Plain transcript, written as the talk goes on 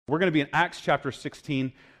We're going to be in Acts chapter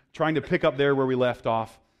 16, trying to pick up there where we left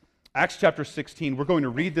off. Acts chapter 16, we're going to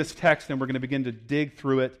read this text and we're going to begin to dig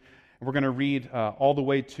through it. And we're going to read all the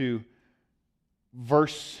way to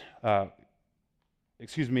almost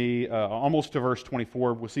to verse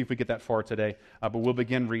 24. We'll see if we get that far today. But we'll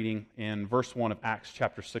begin reading in verse 1 of Acts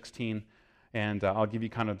chapter 16. And I'll give you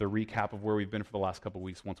kind of the recap of where we've been for the last couple of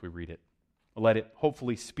weeks once we read it. Let it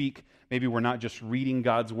hopefully speak. Maybe we're not just reading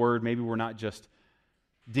God's Word. Maybe we're not just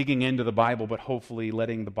digging into the Bible, but hopefully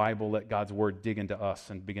letting the Bible, let God's Word dig into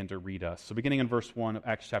us and begin to read us. So beginning in verse 1 of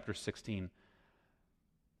Acts chapter 16.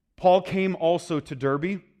 Paul came also to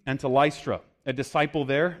Derbe and to Lystra. A disciple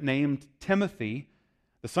there named Timothy,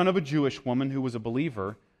 the son of a Jewish woman who was a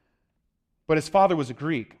believer, but his father was a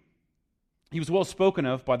Greek. He was well spoken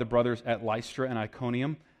of by the brothers at Lystra and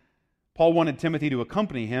Iconium. Paul wanted Timothy to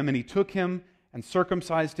accompany him, and he took him and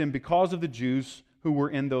circumcised him because of the Jews who were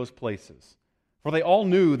in those places. For they all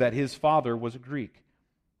knew that his father was a Greek.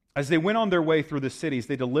 As they went on their way through the cities,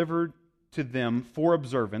 they delivered to them for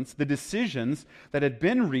observance the decisions that had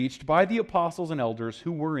been reached by the apostles and elders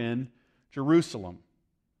who were in Jerusalem.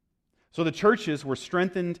 So the churches were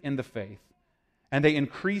strengthened in the faith, and they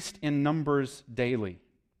increased in numbers daily.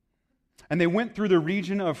 And they went through the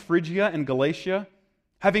region of Phrygia and Galatia,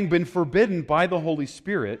 having been forbidden by the Holy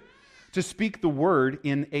Spirit to speak the word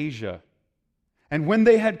in Asia. And when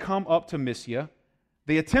they had come up to Mysia,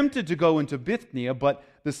 they attempted to go into Bithynia, but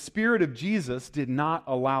the Spirit of Jesus did not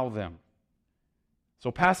allow them.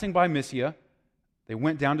 So passing by Mysia, they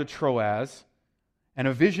went down to Troas, and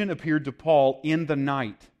a vision appeared to Paul in the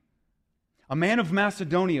night. A man of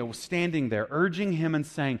Macedonia was standing there, urging him and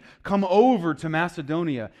saying, "Come over to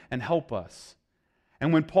Macedonia and help us."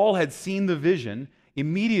 And when Paul had seen the vision,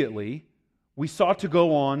 immediately we sought to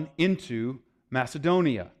go on into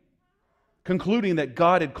Macedonia, concluding that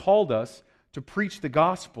God had called us to preach the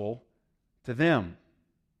gospel to them.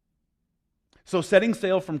 So setting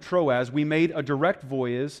sail from Troas, we made a direct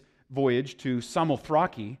voyage to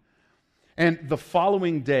Samothrake, and the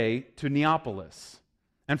following day to Neapolis.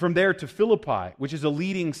 And from there to Philippi, which is a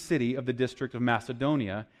leading city of the district of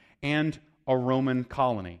Macedonia and a Roman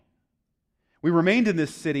colony. We remained in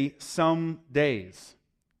this city some days.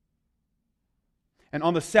 And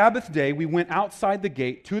on the Sabbath day, we went outside the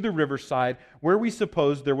gate to the riverside where we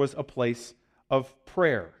supposed there was a place of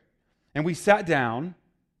prayer. And we sat down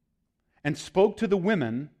and spoke to the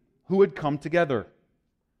women who had come together.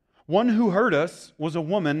 One who heard us was a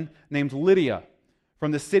woman named Lydia,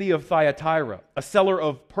 from the city of Thyatira, a seller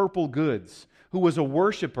of purple goods, who was a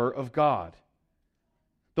worshiper of God.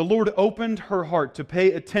 The Lord opened her heart to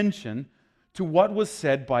pay attention to what was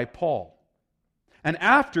said by Paul. And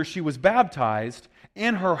after she was baptized,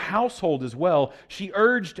 and her household as well, she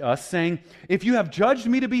urged us, saying, "If you have judged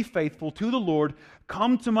me to be faithful to the Lord,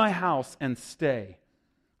 come to my house and stay."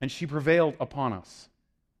 And she prevailed upon us.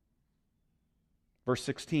 Verse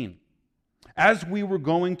 16. As we were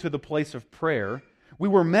going to the place of prayer, we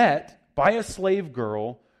were met by a slave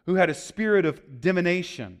girl who had a spirit of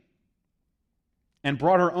divination and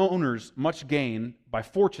brought her owners much gain by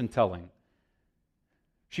fortune telling.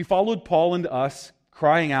 She followed Paul and us,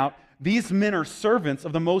 crying out, "These men are servants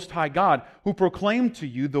of the Most High God, who proclaim to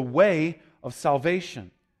you the way of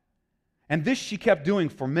salvation." And this she kept doing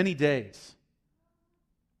for many days.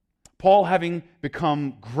 Paul, having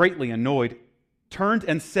become greatly annoyed, turned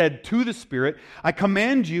and said to the Spirit, "I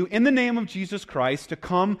command you in the name of Jesus Christ to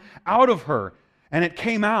come out of her." And it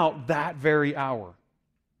came out that very hour.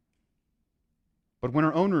 But when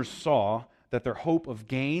her owners saw that their hope of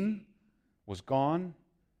gain was gone,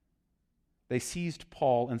 they seized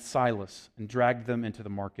Paul and Silas and dragged them into the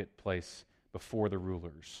marketplace before the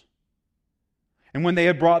rulers. And when they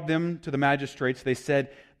had brought them to the magistrates, they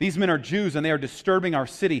said, "These men are Jews and they are disturbing our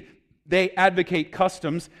city. They advocate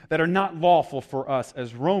customs that are not lawful for us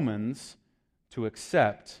as Romans to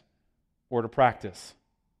accept or to practice."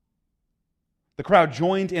 The crowd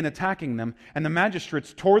joined in attacking them, and the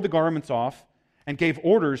magistrates tore the garments off and gave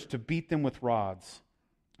orders to beat them with rods.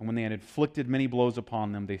 And when they had inflicted many blows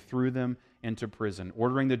upon them, they threw them into prison,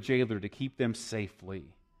 ordering the jailer to keep them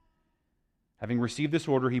safely. Having received this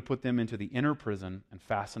order, he put them into the inner prison and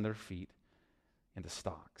fastened their feet into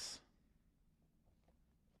stocks.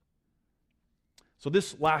 So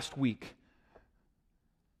this last week,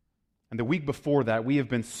 and the week before that, we have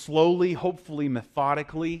been slowly, hopefully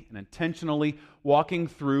methodically, and intentionally walking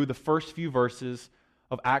through the first few verses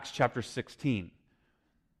of Acts chapter 16.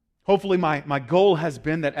 Hopefully my goal has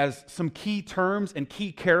been that as some key terms and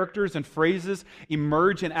key characters and phrases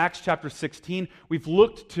emerge in Acts chapter 16, we've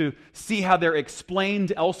looked to see how they're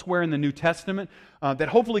explained elsewhere in the New Testament. That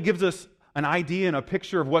hopefully gives us an idea and a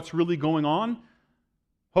picture of what's really going on.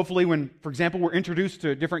 Hopefully when, for example, we're introduced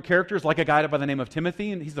to different characters, like a guy by the name of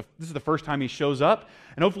Timothy, and this is the first time he shows up,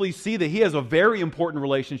 and hopefully you see that he has a very important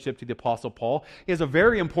relationship to the Apostle Paul. He has a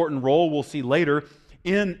very important role, we'll see later,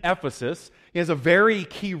 in Ephesus. He has a very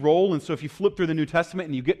key role, and so if you flip through the New Testament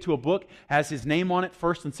and you get to a book, has his name on it,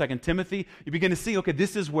 1st and 2nd Timothy, you begin to see, okay,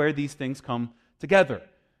 this is where these things come together.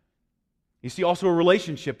 You see also a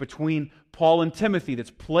relationship between Paul and Timothy that's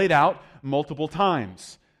played out multiple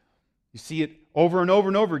times. You see it over and over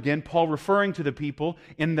and over again, Paul referring to the people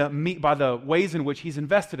by the ways in which he's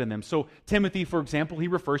invested in them. So Timothy, for example, he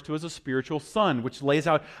refers to as a spiritual son, which lays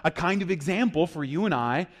out a kind of example for you and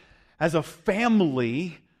I as a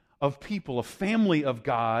family of people, a family of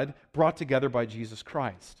God brought together by Jesus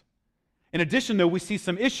Christ. In addition, though, we see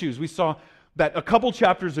some issues. We saw that a couple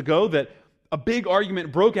chapters ago that a big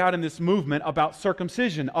argument broke out in this movement about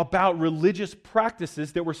circumcision, about religious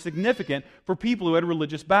practices that were significant for people who had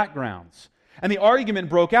religious backgrounds. And the argument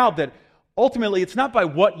broke out that ultimately it's not by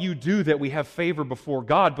what you do that we have favor before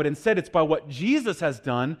God, but instead it's by what Jesus has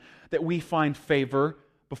done that we find favor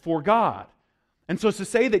before God. And so to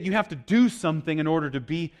say that you have to do something in order to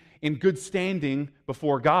be in good standing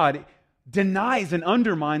before God denies and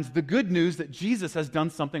undermines the good news that Jesus has done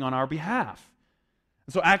something on our behalf.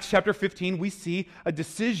 So Acts chapter 15, we see a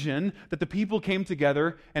decision that the people came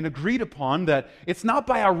together and agreed upon that it's not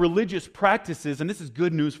by our religious practices, and this is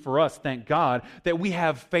good news for us, thank God, that we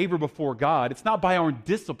have favor before God. It's not by our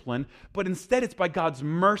discipline, but instead it's by God's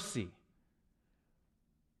mercy.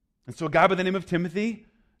 And so a guy by the name of Timothy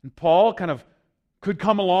and Paul kind of could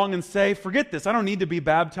come along and say, forget this, I don't need to be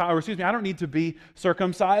baptized, I don't need to be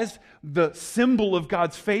circumcised. The symbol of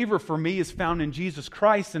God's favor for me is found in Jesus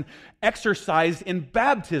Christ and exercised in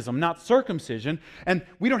baptism, not circumcision. And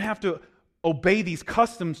we don't have to obey these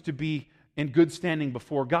customs to be in good standing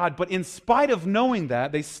before God. But in spite of knowing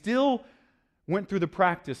that, they still went through the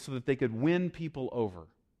practice so that they could win people over.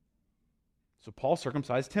 So Paul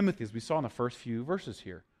circumcised Timothy, as we saw in the first few verses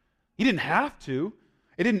here. He didn't have to.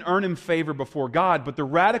 It didn't earn him favor before God, but the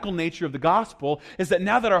radical nature of the gospel is that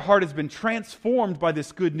now that our heart has been transformed by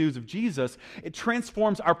this good news of Jesus, it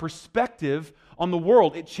transforms our perspective on the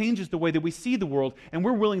world. It changes the way that we see the world, and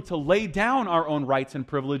we're willing to lay down our own rights and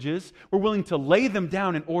privileges. We're willing to lay them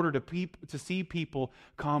down in order to see people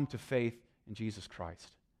come to faith in Jesus Christ.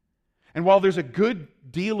 And while there's a good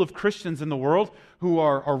deal of Christians in the world who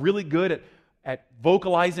are really good at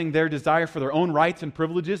vocalizing their desire for their own rights and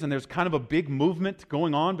privileges, and there's kind of a big movement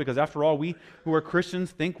going on because after all, we who are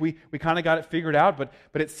Christians think we kind of got it figured out, but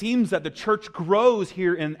it seems that the church grows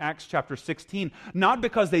here in Acts chapter 16, not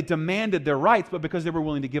because they demanded their rights, but because they were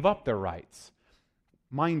willing to give up their rights.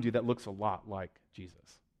 Mind you, that looks a lot like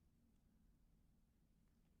Jesus.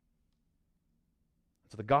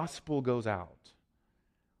 So the gospel goes out.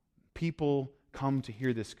 People come to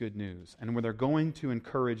hear this good news. And when they're going to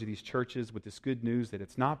encourage these churches with this good news that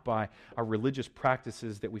it's not by our religious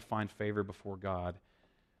practices that we find favor before God,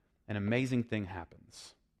 an amazing thing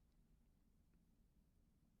happens.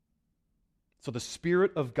 So the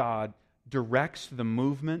Spirit of God directs the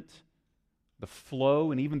movement, the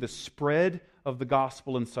flow, and even the spread of the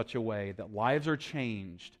gospel in such a way that lives are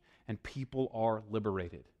changed and people are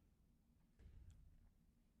liberated.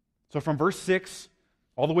 So from verse 6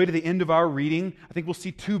 all the way to the end of our reading, I think we'll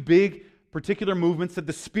see two big particular movements that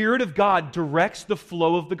the Spirit of God directs the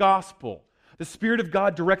flow of the gospel. The Spirit of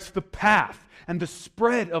God directs the path and the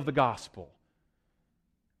spread of the gospel.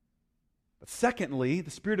 But secondly,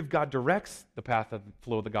 the Spirit of God directs the path of the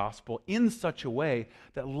flow of the gospel in such a way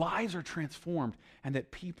that lives are transformed and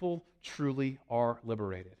that people truly are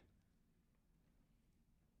liberated.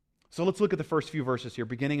 So let's look at the first few verses here,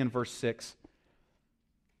 beginning in verse 6.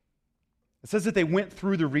 It says that they went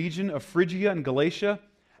through the region of Phrygia and Galatia,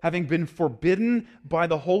 having been forbidden by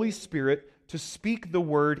the Holy Spirit to speak the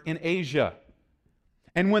word in Asia.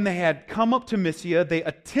 And when they had come up to Mysia, they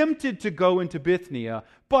attempted to go into Bithynia,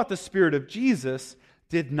 but the Spirit of Jesus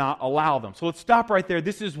did not allow them. So let's stop right there.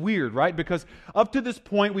 This is weird, right? Because up to this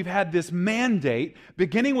point, we've had this mandate,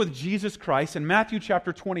 beginning with Jesus Christ in Matthew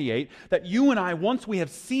chapter 28, that you and I, once we have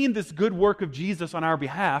seen this good work of Jesus on our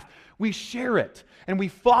behalf, we share it. And we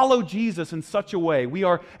follow Jesus in such a way. We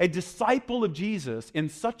are a disciple of Jesus in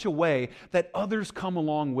such a way that others come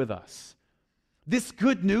along with us. This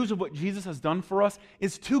good news of what Jesus has done for us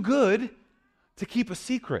is too good to keep a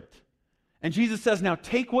secret. And Jesus says, now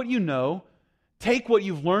take what you know, take what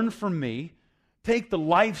you've learned from me, take the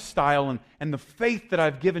lifestyle and the faith that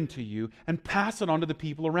I've given to you, and pass it on to the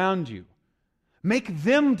people around you. Make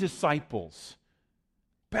them disciples.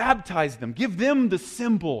 Baptize them. Give them the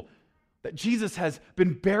symbol that Jesus has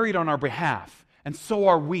been buried on our behalf, and so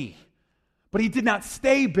are we. But he did not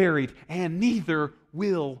stay buried, and neither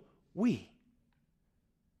will we.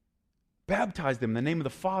 Baptize them in the name of the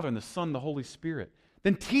Father and the Son and the Holy Spirit.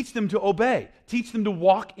 Then teach them to obey. Teach them to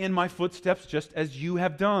walk in my footsteps just as you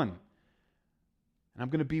have done. And I'm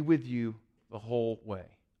going to be with you the whole way.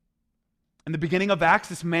 In the beginning of Acts,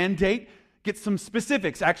 this mandate gets some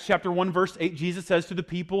specifics. Acts chapter 1, verse 8, Jesus says to the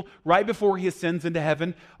people right before he ascends into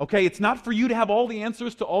heaven, okay, it's not for you to have all the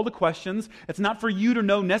answers to all the questions. It's not for you to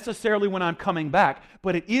know necessarily when I'm coming back,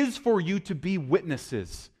 but it is for you to be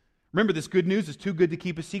witnesses. Remember, this good news is too good to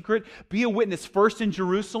keep a secret. Be a witness first in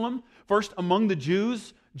Jerusalem, first among the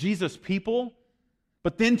Jews, Jesus' people,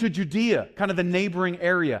 but then to Judea, kind of the neighboring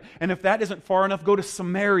area. And if that isn't far enough, go to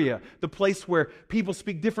Samaria, the place where people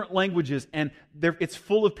speak different languages and it's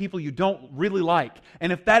full of people you don't really like.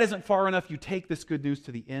 And if that isn't far enough, you take this good news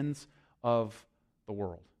to the ends of the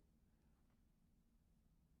world.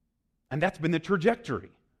 And that's been the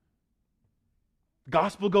trajectory. The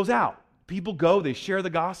gospel goes out. People go, they share the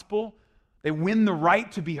gospel, they win the right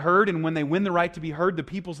to be heard, and when they win the right to be heard, the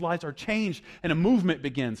people's lives are changed, and a movement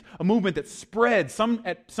begins. A movement that spreads,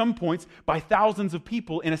 at some points, by thousands of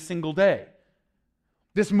people in a single day.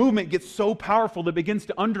 This movement gets so powerful that it begins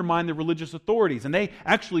to undermine the religious authorities, and they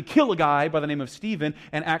actually kill a guy by the name of Stephen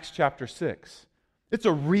in Acts chapter 6. It's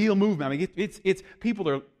a real movement. I mean, it's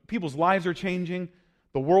people's lives are changing.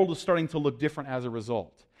 The world is starting to look different as a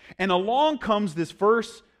result. And along comes this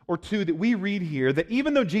verse or two that we read here, that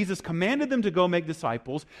even though Jesus commanded them to go make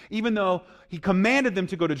disciples, even though he commanded them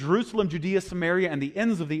to go to Jerusalem, Judea, Samaria, and the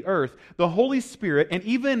ends of the earth, the Holy Spirit, and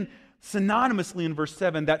even synonymously in verse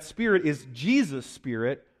 7, that Spirit is Jesus'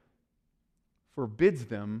 Spirit, forbids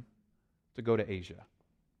them to go to Asia.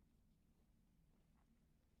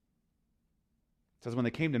 It says when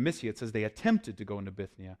they came to Mysia, it says they attempted to go into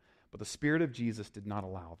Bithynia, but the Spirit of Jesus did not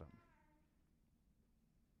allow them.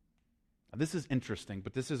 Now, this is interesting,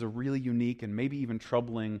 but this is a really unique and maybe even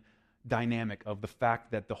troubling dynamic of the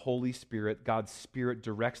fact that the Holy Spirit, God's Spirit,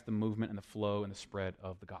 directs the movement and the flow and the spread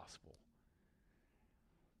of the gospel.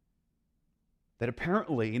 That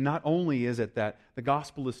apparently, not only is it that the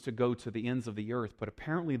gospel is to go to the ends of the earth, but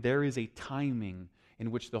apparently there is a timing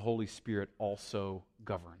in which the Holy Spirit also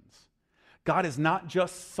governs. God is not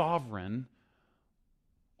just sovereign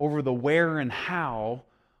over the where and how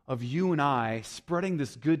of you and I spreading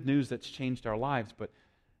this good news that's changed our lives, but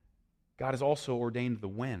God has also ordained the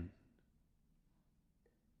when.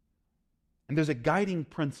 And there's a guiding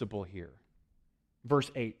principle here.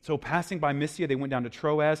 Verse 8, so passing by Mysia, they went down to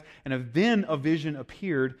Troas, and then a vision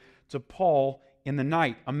appeared to Paul in the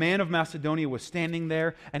night. A man of Macedonia was standing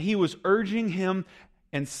there, and he was urging him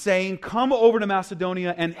and saying, come over to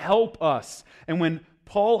Macedonia and help us. And when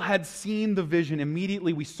Paul had seen the vision,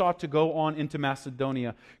 immediately we sought to go on into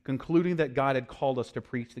Macedonia, concluding that God had called us to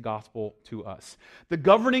preach the gospel to us. The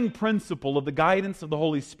governing principle of the guidance of the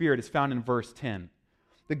Holy Spirit is found in verse 10.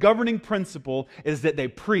 The governing principle is that they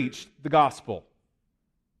preached the gospel.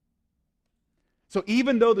 So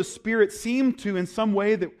even though the Spirit seemed to, in some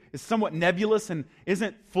way that is somewhat nebulous and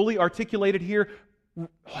isn't fully articulated here,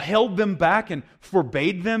 held them back and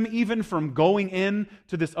forbade them even from going in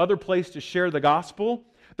to this other place to share the gospel,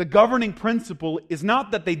 the governing principle is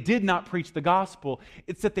not that they did not preach the gospel,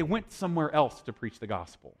 it's that they went somewhere else to preach the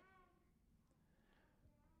gospel.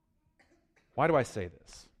 Why do I say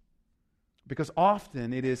this? Because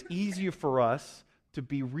often it is easier for us to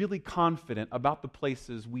be really confident about the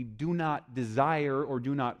places we do not desire or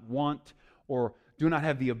do not want or do not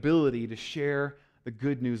have the ability to share the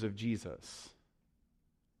good news of Jesus.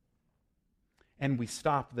 And we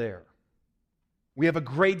stop there. We have a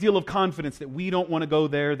great deal of confidence that we don't want to go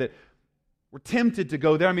there, that we're tempted to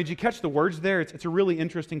go there. I mean, did you catch the words there? It's a really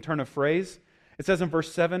interesting turn of phrase. It says in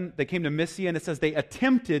verse 7, they came to Mysia, and it says they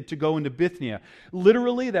attempted to go into Bithynia.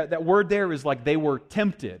 Literally, that word there is like they were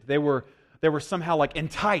tempted. They were somehow like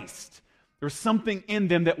enticed. There was something in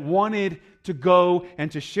them that wanted to go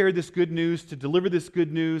and to share this good news, to deliver this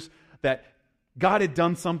good news, that God had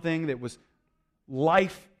done something that was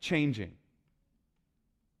life-changing.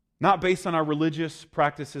 Not based on our religious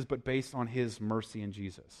practices, but based on His mercy in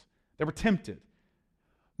Jesus. They were tempted.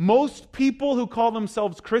 Most people who call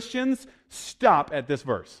themselves Christians stop at this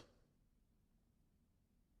verse.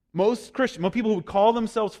 Most people who would call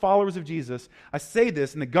themselves followers of Jesus, I say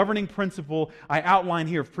this, and the governing principle I outline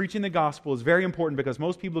here of preaching the gospel is very important because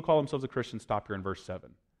most people who call themselves a Christian stop here in verse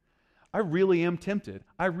 7. I really am tempted.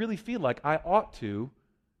 I really feel like I ought to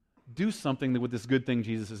do something with this good thing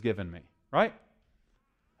Jesus has given me, right?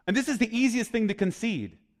 And this is the easiest thing to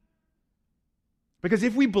concede. Because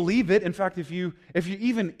if we believe it, in fact, if you're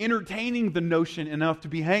even entertaining the notion enough to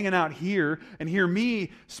be hanging out here and hear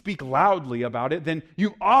me speak loudly about it, then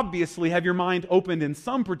you obviously have your mind opened in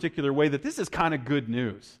some particular way that this is kind of good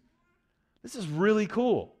news. This is really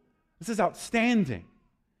cool. This is outstanding.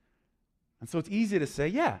 And so it's easy to say,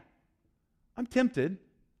 yeah, I'm tempted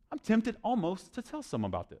almost to tell some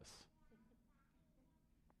about this.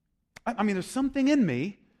 I mean, there's something in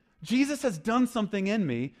me. Jesus has done something in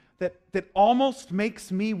me that almost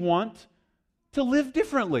makes me want to live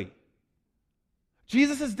differently.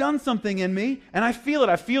 Jesus has done something in me, and I feel it.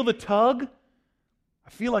 I feel the tug. I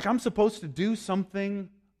feel like I'm supposed to do something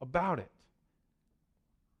about it.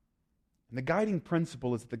 And the guiding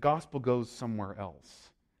principle is that the gospel goes somewhere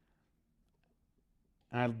else.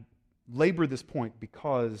 And I labor this point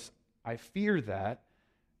because I fear that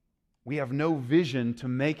we have no vision to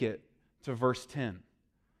make it to verse 10.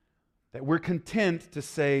 That we're content to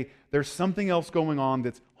say there's something else going on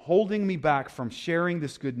that's holding me back from sharing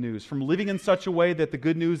this good news, from living in such a way that the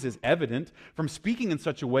good news is evident, from speaking in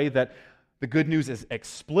such a way that the good news is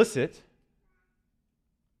explicit,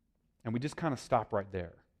 and we just kind of stop right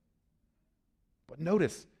there. But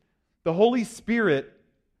notice, the Holy Spirit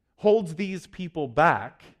holds these people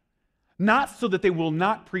back, not so that they will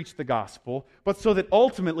not preach the gospel, but so that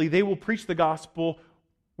ultimately they will preach the gospel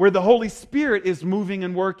where the Holy Spirit is moving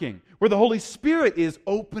and working, where the Holy Spirit is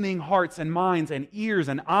opening hearts and minds and ears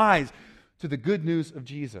and eyes to the good news of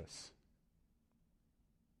Jesus.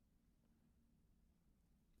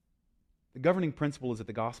 The governing principle is that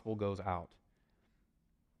the gospel goes out.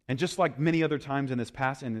 And just like many other times in this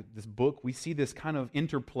passage, in this book, we see this kind of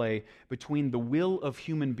interplay between the will of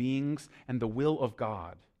human beings and the will of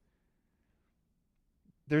God.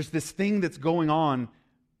 There's this thing that's going on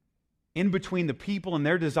in between the people and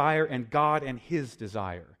their desire and God and His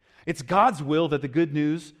desire. It's God's will that the good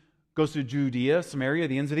news goes to Judea, Samaria,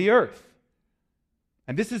 the ends of the earth.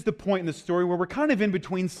 And this is the point in the story where we're kind of in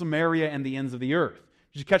between Samaria and the ends of the earth.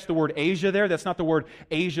 Did you catch the word Asia there? That's not the word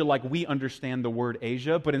Asia like we understand the word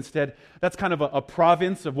Asia, but instead that's kind of a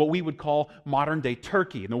province of what we would call modern-day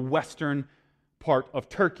Turkey, in the western part of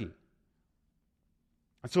Turkey.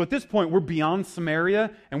 And so at this point, we're beyond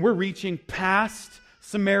Samaria, and we're reaching past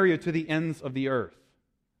Samaria to the ends of the earth.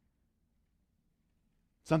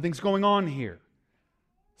 Something's going on here.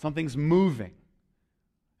 Something's moving.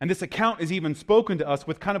 And this account is even spoken to us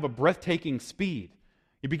with kind of a breathtaking speed.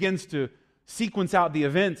 It begins to sequence out the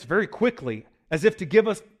events very quickly, as if to give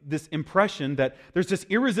us this impression that there's this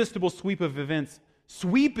irresistible sweep of events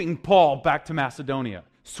sweeping Paul back to Macedonia,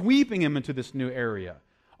 sweeping him into this new area,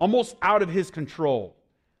 almost out of his control.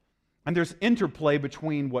 And there's interplay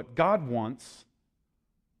between what God wants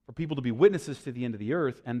for people to be witnesses to the end of the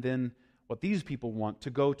earth, and then what these people want to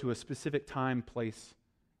go to a specific time, place,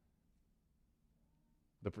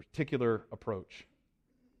 the particular approach.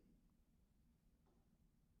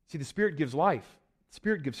 See, the Spirit gives life. The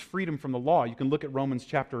Spirit gives freedom from the law. You can look at Romans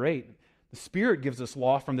chapter 8. The Spirit gives us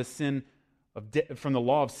law from from the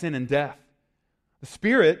law of sin and death. The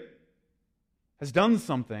Spirit has done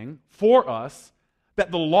something for us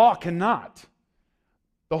that the law cannot.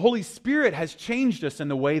 The Holy Spirit has changed us in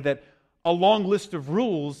the way that a long list of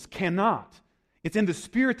rules cannot. It's in the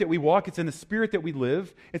Spirit that we walk. It's in the Spirit that we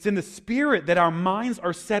live. It's in the Spirit that our minds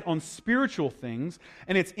are set on spiritual things.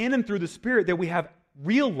 And it's in and through the Spirit that we have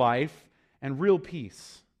real life and real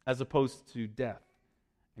peace, as opposed to death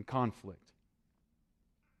and conflict.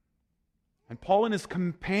 And Paul and his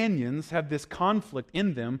companions have this conflict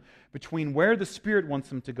in them between where the Spirit wants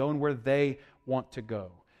them to go and where they want to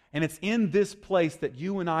go. And it's in this place that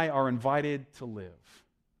you and I are invited to live.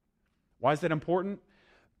 Why is that important?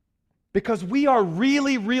 Because we are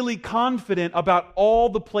really, really confident about all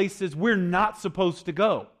the places we're not supposed to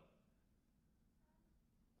go.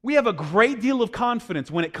 We have a great deal of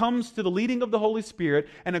confidence when it comes to the leading of the Holy Spirit,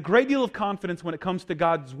 and a great deal of confidence when it comes to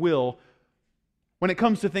God's will, when it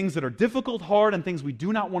comes to things that are difficult, hard, and things we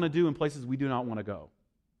do not want to do and places we do not want to go.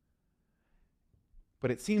 But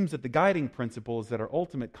it seems that the guiding principle is that our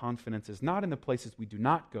ultimate confidence is not in the places we do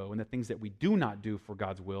not go and the things that we do not do for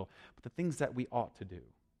God's will, but the things that we ought to do.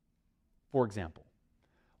 For example,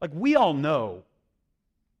 like we all know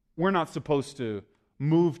we're not supposed to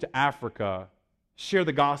move to Africa, share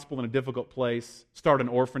the gospel in a difficult place, start an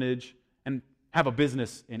orphanage, and have a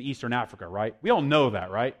business in Eastern Africa, right? We all know that,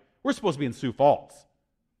 right? We're supposed to be in Sioux Falls.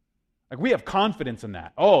 Like we have confidence in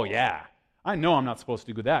that. Oh yeah, I know I'm not supposed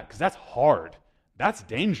to do that because that's hard. That's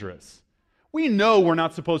dangerous. We know we're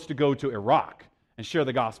not supposed to go to Iraq and share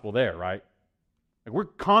the gospel there, right? Like we're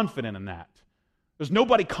confident in that. There's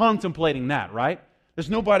nobody contemplating that, right? There's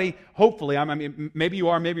nobody, hopefully, I mean, maybe you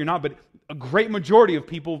are, maybe you're not, but a great majority of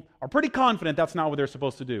people are pretty confident that's not what they're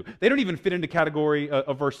supposed to do. They don't even fit into category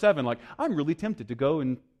of verse 7, like, I'm really tempted to go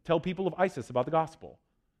and tell people of ISIS about the gospel.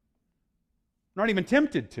 Not even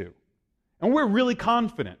tempted to. And we're really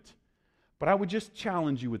confident. But I would just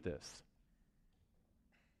challenge you with this.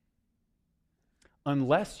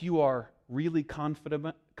 Unless you are really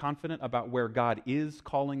confident about where God is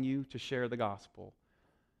calling you to share the gospel,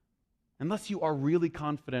 unless you are really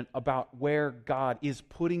confident about where God is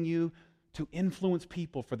putting you to influence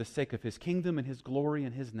people for the sake of His kingdom and His glory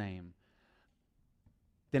and His name,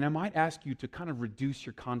 then I might ask you to kind of reduce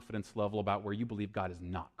your confidence level about where you believe God is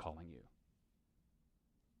not calling you.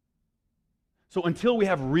 So until we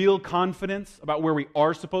have real confidence about where we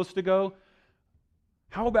are supposed to go,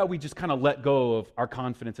 how about we just kind of let go of our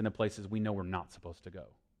confidence in the places we know we're not supposed to go?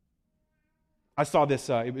 I saw this,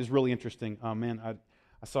 it was really interesting. I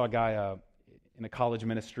saw a guy in a college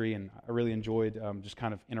ministry, and I really enjoyed just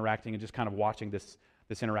kind of interacting and just kind of watching this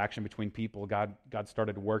interaction between people. God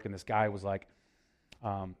started to work, and this guy was like,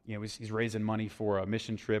 he's raising money for a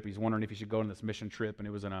mission trip. He's wondering if he should go on this mission trip, and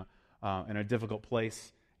it was in a difficult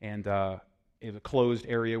place, and it was a closed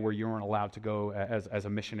area where you weren't allowed to go as a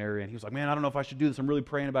missionary. And he was like, man, I don't know if I should do this. I'm really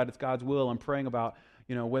praying about it's God's will. I'm praying about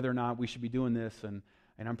whether or not we should be doing this, and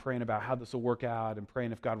I'm praying about how this will work out, and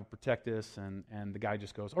praying if God will protect us. And the guy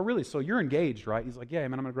just goes, oh, really? So you're engaged, right? He's like, yeah,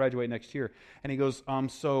 man, I'm going to graduate next year. And he goes,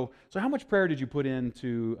 so how much prayer did you put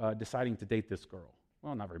into deciding to date this girl?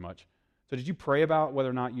 Well, not very much. So did you pray about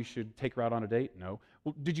whether or not you should take her out on a date? No.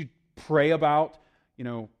 Well, did you pray about,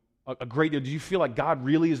 a great deal? Did you feel like God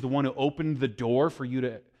really is the one who opened the door for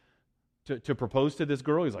you to propose to this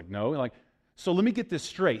girl? He's like, no. Like, so let me get this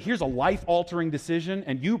straight. Here's a life-altering decision,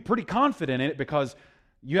 and you're pretty confident in it because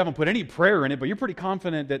you haven't put any prayer in it, but you're pretty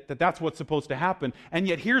confident that that's what's supposed to happen. And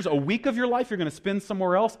yet here's a week of your life you're going to spend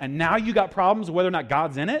somewhere else, and now you got problems whether or not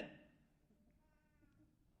God's in it?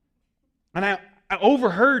 And I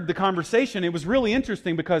overheard the conversation. It was really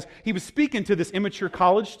interesting because he was speaking to this immature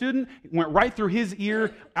college student. It went right through his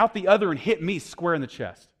ear, out the other, and hit me square in the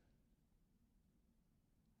chest.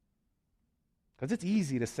 Because it's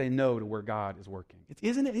easy to say no to where God is working.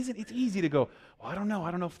 Isn't it? It's easy to go, well, I don't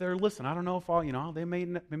know if they'll listen. I don't know if they may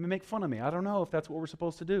make fun of me. I don't know if that's what we're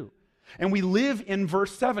supposed to do. And we live in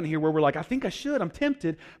verse 7 here where we're like, I think I should. I'm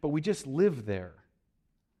tempted. But we just live there.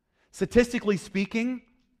 Statistically speaking,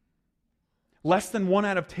 less than 1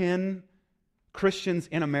 out of 10 Christians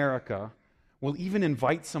in America will even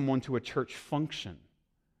invite someone to a church function.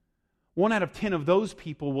 1 out of 10 of those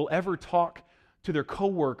people will ever talk to their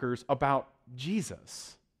coworkers about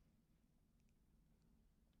Jesus.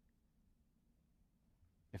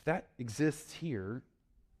 If that exists here,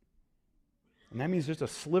 and that means just a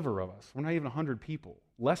sliver of us, we're not even 100 people,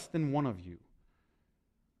 less than one of you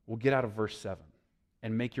will get out of verse 7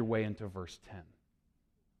 and make your way into verse 10.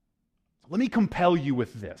 Let me compel you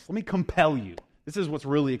with this. Let me compel you. This is what's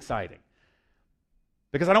really exciting.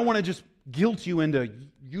 Because I don't want to just guilt you into,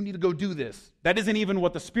 you need to go do this. That isn't even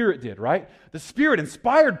what the Spirit did, right? The Spirit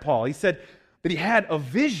inspired Paul. He said that he had a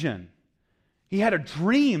vision. He had a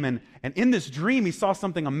dream, and in this dream he saw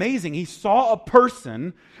something amazing. He saw a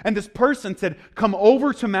person, and this person said, come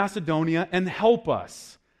over to Macedonia and help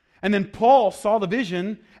us. And then Paul saw the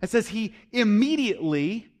vision, and says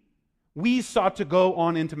we sought to go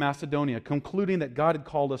on into Macedonia, concluding that God had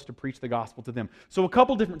called us to preach the gospel to them. So a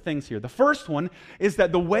couple different things here. The first one is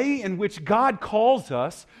that the way in which God calls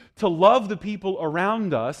us to love the people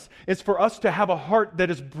around us is for us to have a heart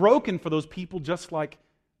that is broken for those people just like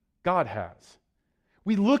God has.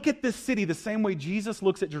 We look at this city the same way Jesus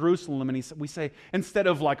looks at Jerusalem, and we say, instead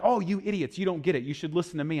of like, oh, you idiots, you don't get it, you should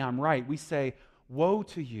listen to me, I'm right. We say, woe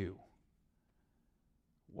to you.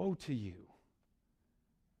 Woe to you.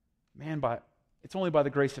 Man, it's only by the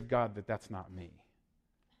grace of God that that's not me.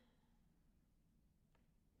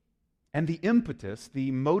 And the impetus, the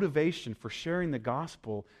motivation for sharing the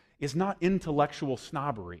gospel is not intellectual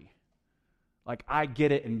snobbery. Like, I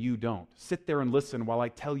get it and you don't. Sit there and listen while I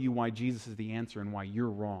tell you why Jesus is the answer and why you're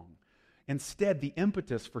wrong. Instead, the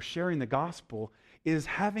impetus for sharing the gospel is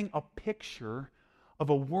having a picture of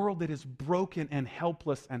a world that is broken and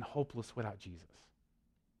helpless and hopeless without Jesus.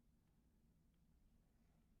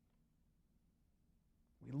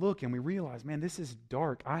 We look and we realize, man, this is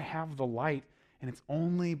dark. I have the light, and it's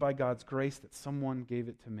only by God's grace that someone gave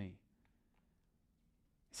it to me.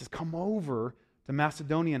 He says, come over to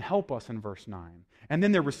Macedonia and help us in verse 9. And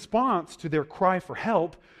then their response to their cry for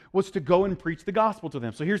help was to go and preach the gospel to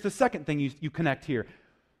them. So here's the second thing you connect here.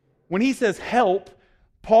 When he says help,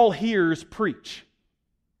 Paul hears preach.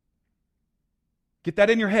 Get that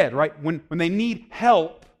in your head, right? When they need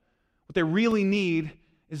help, what they really need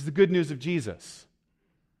is the good news of Jesus.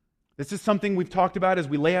 This is something we've talked about as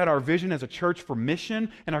we lay out our vision as a church for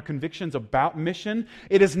mission and our convictions about mission.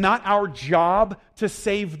 It is not our job to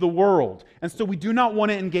save the world. And so we do not want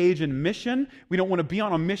to engage in mission. We don't want to be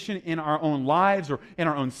on a mission in our own lives or in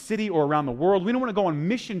our own city or around the world. We don't want to go on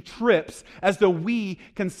mission trips as though we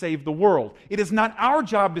can save the world. It is not our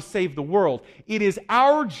job to save the world. It is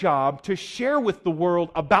our job to share with the world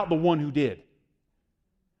about the one who did.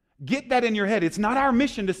 Get that in your head. It's not our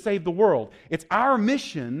mission to save the world. It's our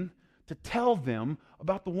mission to tell them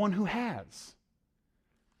about the one who has.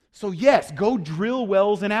 So yes, go drill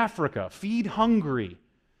wells in Africa. Feed hungry,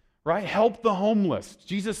 right? Help the homeless.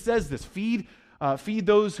 Jesus says this. Feed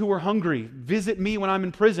those who are hungry. Visit me when I'm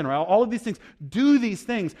in prison. Right? All of these things. Do these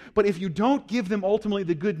things. But if you don't give them ultimately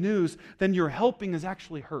the good news, then your helping is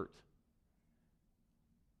actually hurt.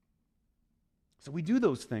 So we do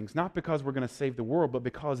those things not because we're going to save the world, but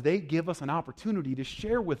because they give us an opportunity to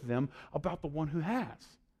share with them about the one who has.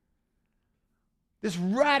 This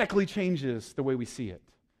radically changes the way we see it.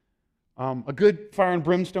 A good fire and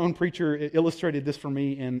brimstone preacher illustrated this for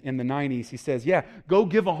me in the 90s. He says, yeah, go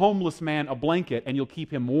give a homeless man a blanket and you'll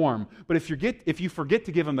keep him warm. But if you forget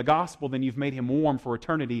to give him the gospel, then you've made him warm for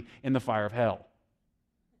eternity in the fire of hell.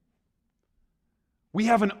 We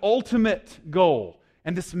have an ultimate goal,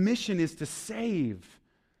 and this mission is to save.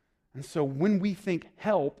 And so when we think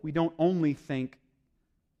help, we don't only think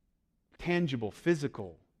tangible,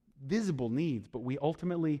 physical, visible needs, but we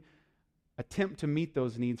ultimately attempt to meet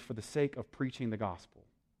those needs for the sake of preaching the gospel.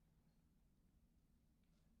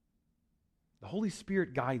 The Holy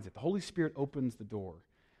Spirit guides it. The Holy Spirit opens the door.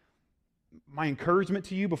 My encouragement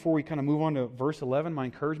to you before we kind of move on to verse 11, my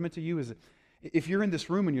encouragement to you is that if you're in this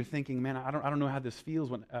room and you're thinking, man, I don't know how this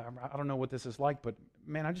feels, I don't know what this is like, but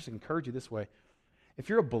man, I just encourage you this way. If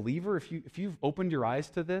you're a believer, if you've opened your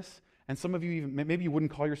eyes to this, and some of you even, maybe you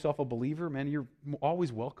wouldn't call yourself a believer, man, you're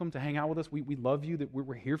always welcome to hang out with us. We love you, that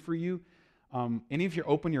we're here for you. Any of you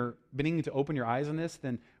beginning to open your eyes on this,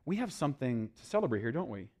 then we have something to celebrate here, don't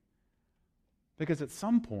we? Because at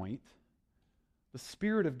some point, the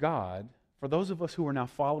Spirit of God, for those of us who are now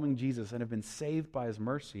following Jesus and have been saved by His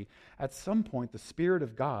mercy, at some point the Spirit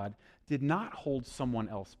of God did not hold someone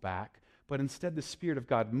else back, but instead the Spirit of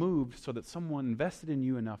God moved so that someone invested in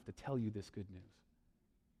you enough to tell you this good news.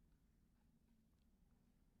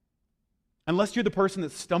 Unless you're the person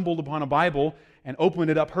that stumbled upon a Bible and opened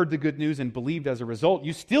it up, heard the good news, and believed as a result,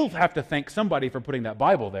 you still have to thank somebody for putting that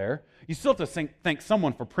Bible there. You still have to thank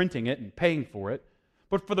someone for printing it and paying for it.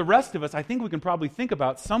 But for the rest of us, I think we can probably think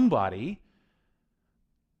about somebody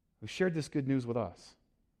who shared this good news with us.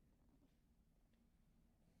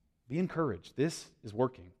 Be encouraged. This is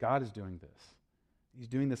working. God is doing this. He's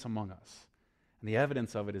doing this among us. And the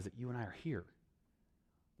evidence of it is that you and I are here.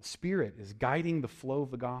 The Spirit is guiding the flow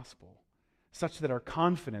of the gospel, such that our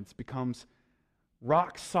confidence becomes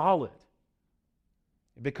rock solid.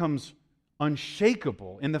 It becomes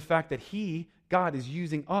unshakable in the fact that God, is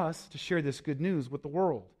using us to share this good news with the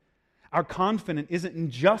world. Our confidence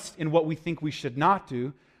isn't just in what we think we should not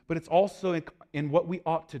do, but it's also in what we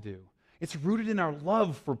ought to do. It's rooted in our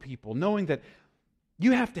love for people, knowing that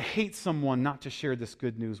you have to hate someone not to share this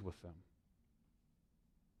good news with them.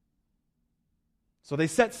 So they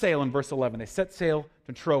set sail in verse 11. They set sail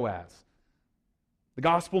to Troas. The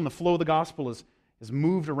gospel and the flow of the gospel is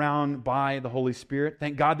moved around by the Holy Spirit.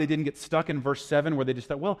 Thank God they didn't get stuck in verse 7 where they just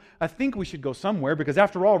thought, well, I think we should go somewhere, because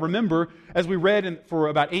after all, remember, as we read for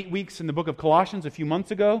about 8 weeks in the book of Colossians a few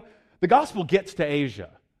months ago, the gospel gets to Asia.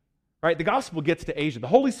 Right? The gospel gets to Asia. The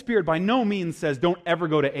Holy Spirit by no means says don't ever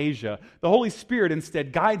go to Asia. The Holy Spirit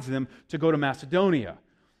instead guides them to go to Macedonia.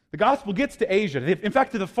 The gospel gets to Asia. In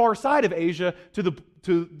fact, to the far side of Asia, to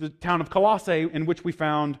the town of Colossae, in which we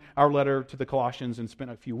found our letter to the Colossians and spent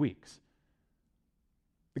a few weeks.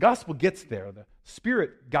 The gospel gets there. The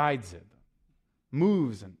Spirit guides it,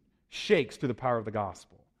 moves and shakes through the power of the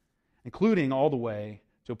gospel, including all the way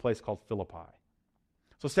to a place called Philippi.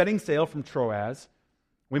 So setting sail from Troas,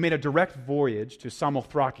 we made a direct voyage to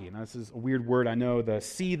Samothraki. Now, this is a weird word, I know. The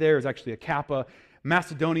C there is actually a kappa.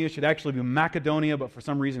 Macedonia should actually be Macedonia, but for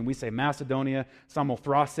some reason we say Macedonia.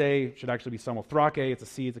 Samothrake should actually be Samothrake. It's a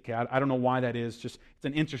C, it's a K. I don't know why that is. Just it's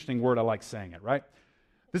an interesting word. I like saying it, right?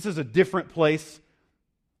 This is a different place.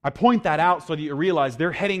 I point that out so that you realize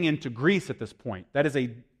they're heading into Greece at this point. That is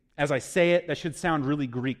as I say it, that should sound really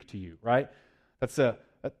Greek to you, right?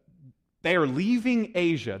 They are leaving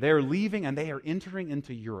Asia. They are leaving and they are entering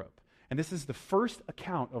into Europe. And this is the first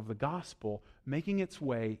account of the gospel making its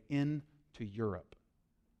way into Europe,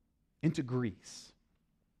 into Greece.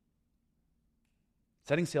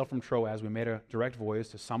 Setting sail from Troas, we made a direct voyage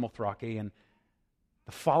to Samothrake and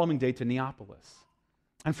the following day to Neapolis.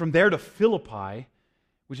 And from there to Philippi,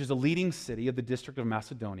 which is a leading city of the district of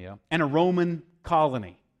Macedonia and a Roman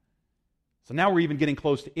colony. So now we're even getting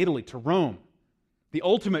close to Italy, to Rome. The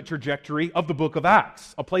ultimate trajectory of the book of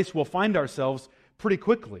Acts, a place we'll find ourselves pretty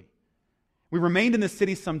quickly. We remained in the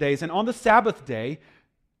city some days, and on the Sabbath day,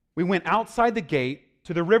 we went outside the gate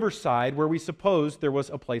to the riverside where we supposed there was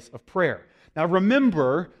a place of prayer. Now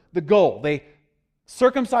remember the goal. They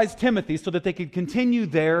circumcised Timothy so that they could continue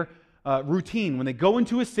their routine. When they go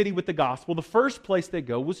into a city with the gospel, the first place they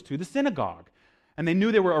go was to the synagogue. And they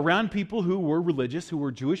knew they were around people who were religious, who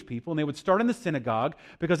were Jewish people, and they would start in the synagogue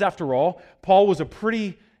because, after all, Paul was a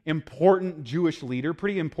pretty important Jewish leader,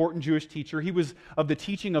 pretty important Jewish teacher. He was of the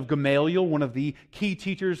teaching of Gamaliel, one of the key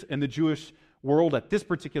teachers in the Jewish world at this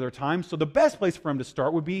particular time. So the best place for him to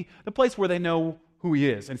start would be the place where they know who he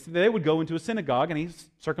is. And so they would go into a synagogue, and he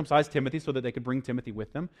circumcised Timothy so that they could bring Timothy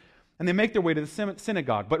with them. And they make their way to the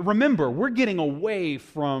synagogue. But remember, we're getting away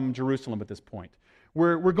from Jerusalem at this point.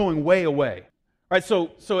 We're going way away. All right,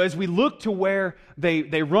 so as we look to where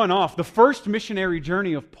they run off, the first missionary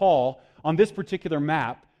journey of Paul on this particular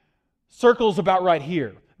map circles about right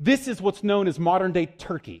here. This is what's known as modern-day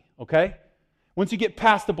Turkey, okay? Once you get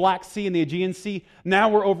past the Black Sea and the Aegean Sea, now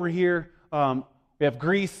we're over here. We have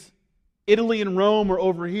Greece, Italy, and Rome are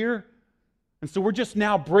over here. And so we're just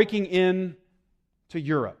now breaking in to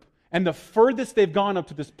Europe. And the furthest they've gone up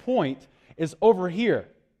to this point is over here.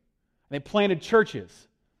 They planted churches.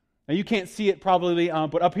 Now you can't see it probably,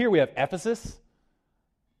 but up here we have Ephesus,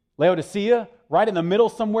 Laodicea. Right in the middle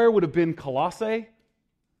somewhere would have been Colossae.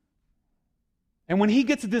 And when he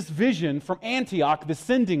gets this vision from Antioch, the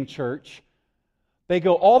sending church, they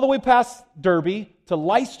go all the way past Derbe to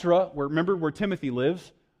Lystra, remember where Timothy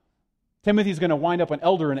lives. Timothy's going to wind up an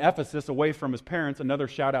elder in Ephesus away from his parents. Another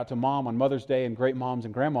shout out to Mom on Mother's Day and great moms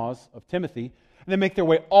and grandmas of Timothy. And they make their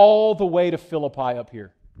way all the way to Philippi up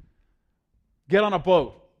here. Get on a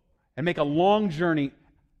boat and make a long journey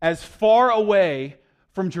as far away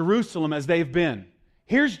from Jerusalem as they've been.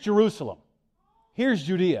 Here's Jerusalem. Here's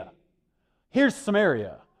Judea. Here's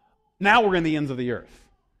Samaria. Now we're in the ends of the earth.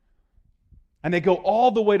 And they go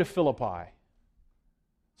all the way to Philippi.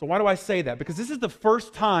 So why do I say that? Because this is the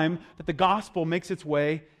first time that the gospel makes its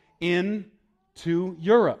way into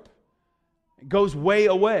Europe. It goes way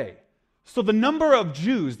away. So the number of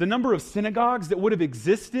Jews, the number of synagogues that would have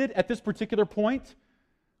existed at this particular point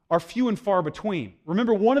are few and far between.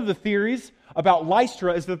 Remember, one of the theories about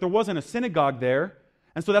Lystra is that there wasn't a synagogue there,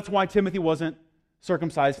 and so that's why Timothy wasn't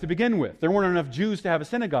circumcised to begin with. There weren't enough Jews to have a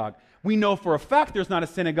synagogue. We know for a fact there's not a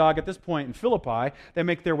synagogue at this point in Philippi. They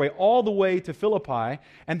make their way all the way to Philippi,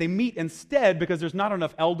 and they meet instead, because there's not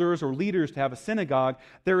enough elders or leaders to have a synagogue,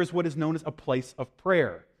 there is what is known as a place of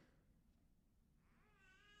prayer.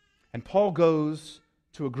 And Paul goes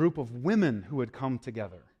to a group of women who had come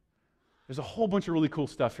together. There's a whole bunch of really cool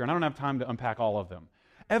stuff here, and I don't have time to unpack all of them.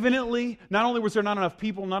 Evidently, not only was there not enough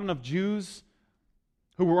people, not enough Jews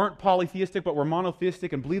who weren't polytheistic but were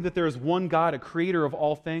monotheistic and believed that there is one God, a creator of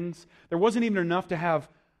all things, there wasn't even enough to have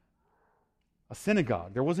a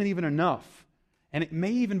synagogue. There wasn't even enough. And it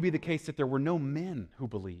may even be the case that there were no men who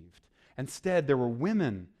believed. Instead, there were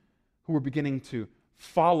women who were beginning to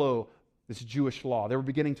follow this Jewish law. They were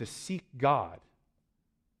beginning to seek God.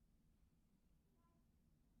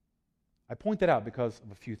 I point that out because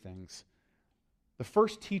of a few things. The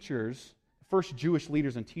first teachers, the first Jewish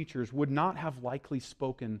leaders and teachers would not have likely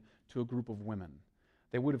spoken to a group of women.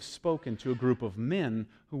 They would have spoken to a group of men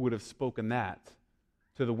who would have spoken that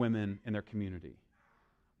to the women in their community,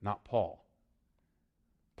 not Paul.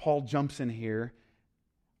 Paul jumps in here,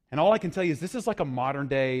 and all I can tell you is this is like a modern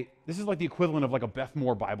day, this is like the equivalent of like a Beth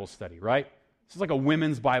Moore Bible study, right? This is like a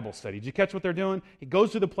women's Bible study. Did you catch what they're doing? He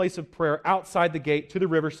goes to the place of prayer outside the gate to the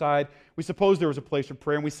riverside. We suppose there was a place of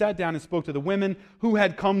prayer, and we sat down and spoke to the women who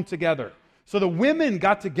had come together. So the women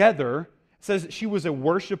got together. It says she was a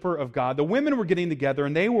worshiper of God. The women were getting together,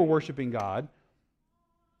 and they were worshiping God.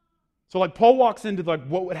 So like Paul walks into like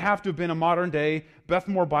what would have to have been a modern day Beth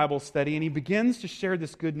Moore Bible study, and he begins to share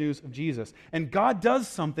this good news of Jesus. And God does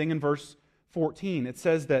something in verse 14. It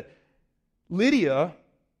says that Lydia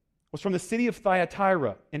was from the city of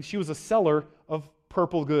Thyatira, and she was a seller of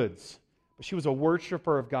purple goods. But she was a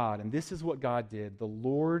worshiper of God, and this is what God did. The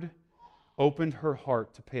Lord opened her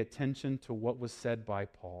heart to pay attention to what was said by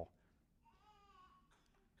Paul.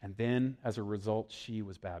 And then, as a result, she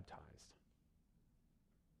was baptized.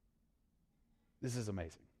 This is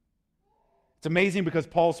amazing. It's amazing because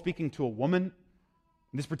Paul's speaking to a woman.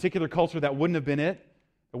 In this particular culture, that wouldn't have been it.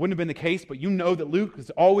 It wouldn't have been the case, but you know that Luke is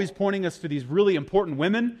always pointing us to these really important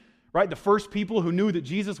women, right? The first people who knew that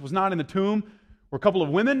Jesus was not in the tomb were a couple of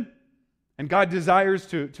women, and God desires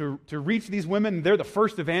to reach these women. They're the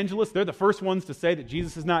first evangelists. They're the first ones to say that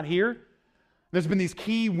Jesus is not here. There's been these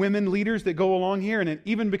key women leaders that go along here, and it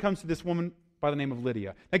even becomes to this woman by the name of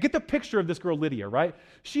Lydia. Now get the picture of this girl Lydia, right?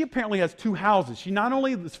 She apparently has 2 houses. She not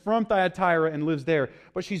only is from Thyatira and lives there,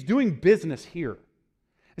 but she's doing business here.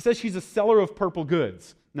 It says she's a seller of purple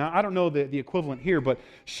goods. Now, I don't know the equivalent here, but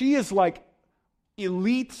she is like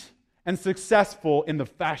elite and successful in the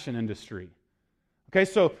fashion industry. Okay,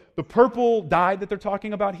 so the purple dye that they're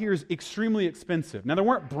talking about here is extremely expensive. Now, there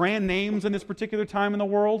weren't brand names in this particular time in the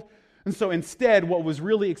world, and so instead, what was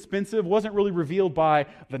really expensive wasn't really revealed by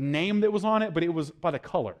the name that was on it, but it was by the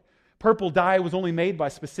color. Purple dye was only made by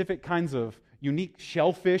specific kinds of unique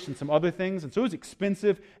shellfish and some other things, and so it was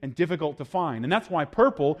expensive and difficult to find. And that's why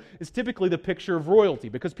purple is typically the picture of royalty,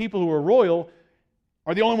 because people who are royal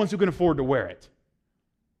are the only ones who can afford to wear it.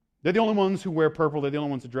 They're the only ones who wear purple. They're the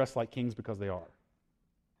only ones who dress like kings because they are.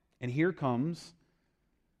 And here comes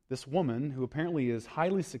this woman who apparently is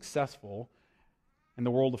highly successful in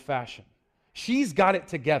the world of fashion. She's got it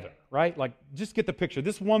together, right? Like, just get the picture.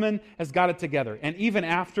 This woman has got it together. And even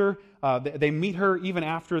after they meet her, even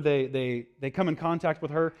after they come in contact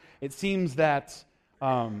with her, it seems that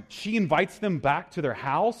she invites them back to their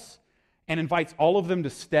house and invites all of them to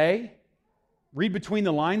stay. Read between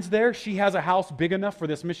the lines there. She has a house big enough for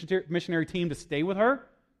this missionary team to stay with her.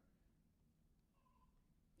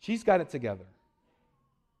 She's got it together.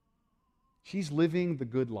 She's living the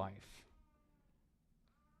good life.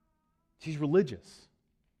 She's religious.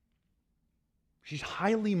 She's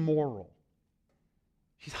highly moral.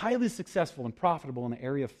 She's highly successful and profitable in the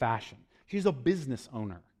area of fashion. She's a business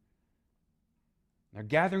owner. They're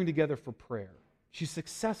gathering together for prayer. She's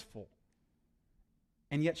successful,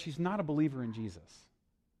 and yet she's not a believer in Jesus.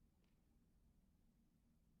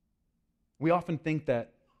 We often think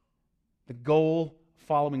that the goal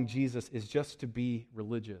following Jesus is just to be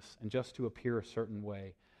religious and just to appear a certain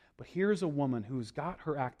way. But here's a woman who's got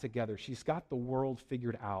her act together. She's got the world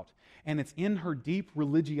figured out. And it's in her deep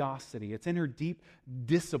religiosity, it's in her deep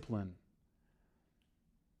discipline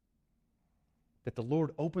that the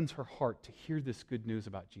Lord opens her heart to hear this good news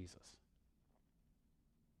about Jesus.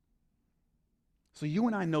 So you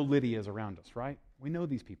and I know Lydia is around us, right? We know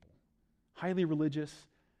these people. Highly religious.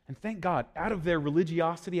 And thank God, out of their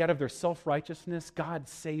religiosity, out of their self-righteousness, God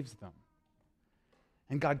saves them.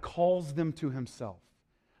 And God calls them to Himself.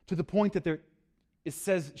 To the point that it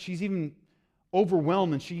says she's even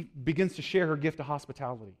overwhelmed and she begins to share her gift of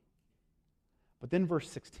hospitality. But then verse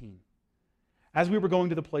 16. As we were going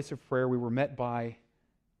to the place of prayer, we were met by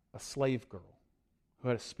a slave girl who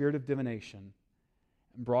had a spirit of divination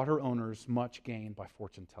and brought her owners much gain by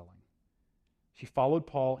fortune telling. She followed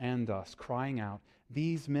Paul and us, crying out,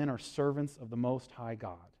 "These men are servants of the Most High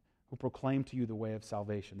God, who proclaim to you the way of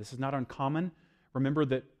salvation." This is not uncommon. Remember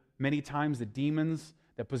that many times the demons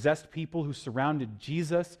that possessed people who surrounded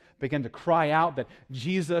Jesus began to cry out that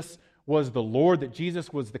Jesus was the Lord, that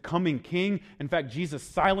Jesus was the coming King. In fact, Jesus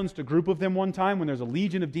silenced a group of them one time when there's a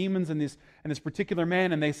legion of demons in this particular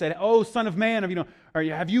man, and they said, "Oh, Son of Man,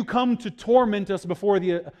 have you come to torment us before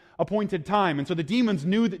the appointed time?" And so the demons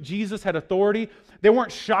knew that Jesus had authority. They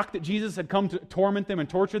weren't shocked that Jesus had come to torment them and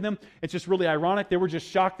torture them. It's just really ironic. They were just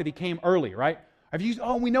shocked that He came early, right?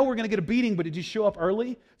 We know we're going to get a beating, but did you show up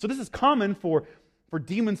early? So this is common for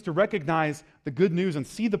demons to recognize the good news and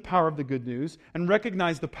see the power of the good news and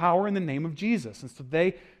recognize the power in the name of Jesus. And so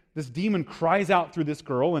this demon cries out through this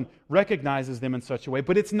girl and recognizes them in such a way,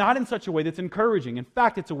 but it's not in such a way that's encouraging. In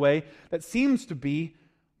fact, it's a way that seems to be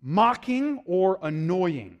mocking or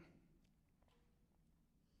annoying.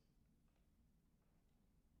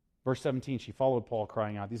 Verse 17, she followed Paul,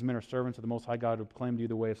 crying out, "These men are servants of the Most High God who proclaim to you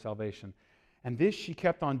the way of salvation." And this she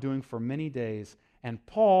kept on doing for many days. And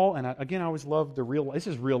Paul, and I always love this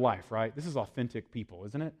is real life, right? This is authentic people,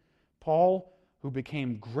 isn't it? Paul, who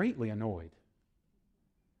became greatly annoyed.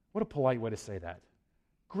 What a polite way to say that.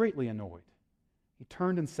 Greatly annoyed. He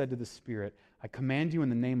turned and said to the Spirit, "I command you in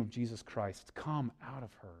the name of Jesus Christ, come out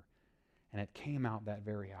of her." And it came out that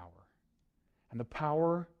very hour. And the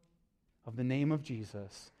power of the name of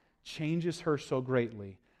Jesus changes her so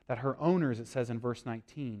greatly that her owners, it says in verse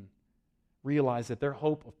 19, realized that their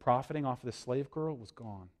hope of profiting off of the slave girl was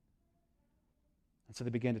gone. And so they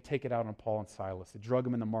began to take it out on Paul and Silas. They drug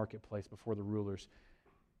them in the marketplace before the rulers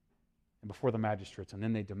and before the magistrates, and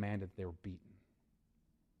then they demanded they were beaten.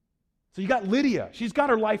 So you got Lydia. She's got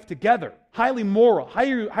her life together. Highly moral,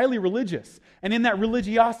 highly religious. And in that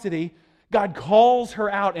religiosity, God calls her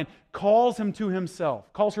out and calls her to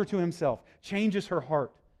himself, changes her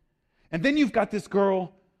heart. And then you've got this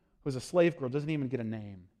girl who's a slave girl, doesn't even get a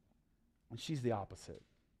name. And she's the opposite.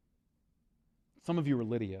 Some of you are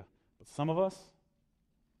Lydia, but some of us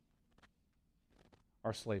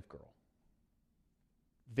are slave girl.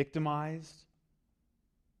 Victimized,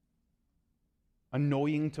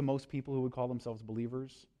 annoying to most people who would call themselves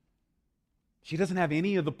believers. She doesn't have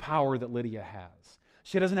any of the power that Lydia has.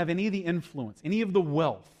 She doesn't have any of the influence, any of the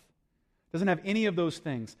wealth. Doesn't have any of those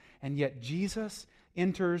things. And yet Jesus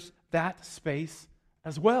enters that space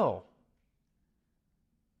as well.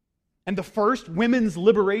 And the first women's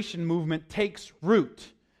liberation movement takes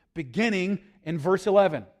root, beginning in verse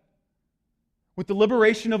 11. With the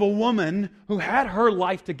liberation of a woman who had her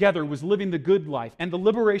life together, was living the good life, and the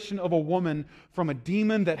liberation of a woman from a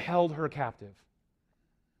demon that held her captive.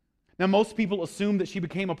 Now, most people assume that she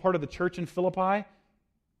became a part of the church in Philippi.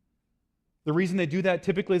 The reason they do that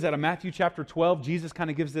typically is that in Matthew chapter 12, Jesus kind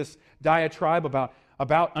of gives this diatribe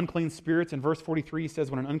about unclean spirits. In verse 43, he says,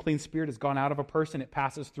 when an unclean spirit has gone out of a person, it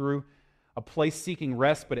passes through a place seeking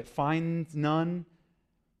rest, but it finds none.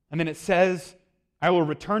 And then it says, I will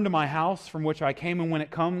return to my house from which I came, and when it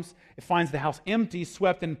comes, it finds the house empty,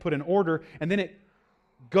 swept, and put in order. And then it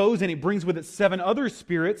goes and it brings with it 7 other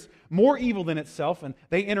spirits, more evil than itself, and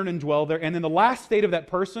they enter and dwell there. And then the last state of that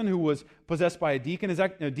person who was possessed by a demon is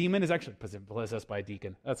actually possessed by a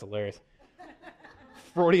deacon. That's hilarious.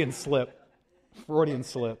 Freudian slip.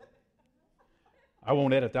 I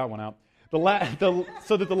won't edit that one out. So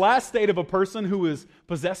that the last state of a person who is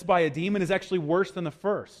possessed by a demon is actually worse than the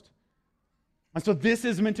first. And so this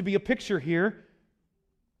is meant to be a picture here.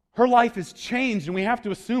 Her life is changed, and we have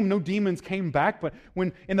to assume no demons came back, but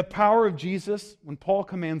when in the power of Jesus, when Paul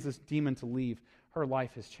commands this demon to leave, her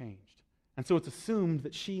life has changed. And so it's assumed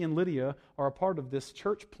that she and Lydia are a part of this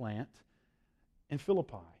church plant in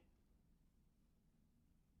Philippi.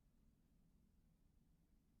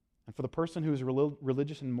 And for the person who is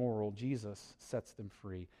religious and moral, Jesus sets them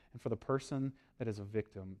free. And for the person that is a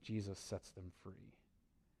victim, Jesus sets them free.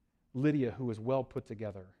 Lydia, who is well put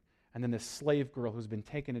together, and then this slave girl who's been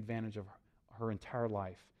taken advantage of her entire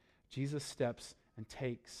life, Jesus steps and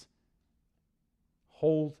takes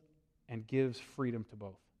hold and gives freedom to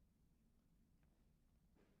both.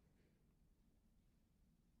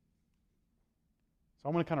 So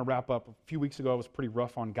I want to kind of wrap up. A few weeks ago I was pretty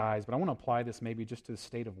rough on guys, but I want to apply this maybe just to the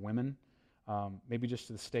state of women, maybe just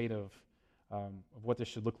to the state of what this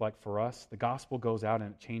should look like for us. The gospel goes out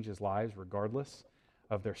and it changes lives regardless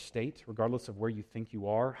of their state, regardless of where you think you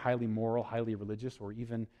are, highly moral, highly religious, or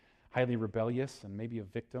even highly rebellious and maybe a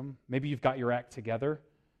victim. Maybe you've got your act together.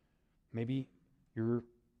 Maybe you're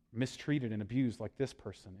mistreated and abused like this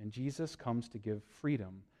person. And Jesus comes to give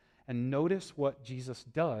freedom. And notice what Jesus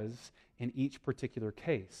does in each particular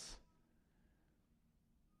case.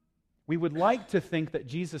 We would like to think that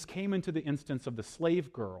Jesus came into the instance of the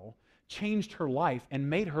slave girl, changed her life, and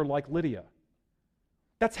made her like Lydia.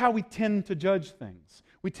 That's how we tend to judge things.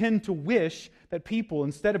 We tend to wish that people,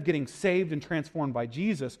 instead of getting saved and transformed by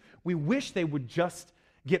Jesus, we wish they would just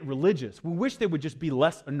get religious. We wish they would just be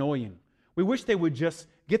less annoying. We wish they would just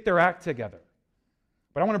get their act together.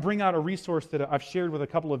 But I want to bring out a resource that I've shared with a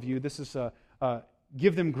couple of you. This is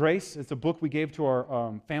Give Them Grace. It's a book we gave to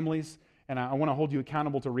our families, and I want to hold you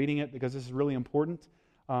accountable to reading it because this is really important.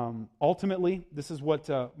 Ultimately, this is what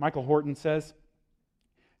Michael Horton says. It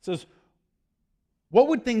says, what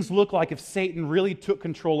would things look like if Satan really took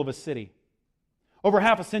control of a city? Over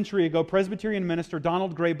half a century ago, Presbyterian minister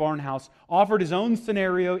Donald Gray Barnhouse offered his own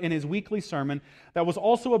scenario in his weekly sermon that was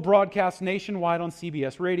also a broadcast nationwide on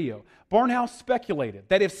CBS radio. Barnhouse speculated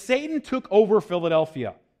that if Satan took over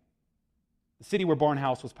Philadelphia, the city where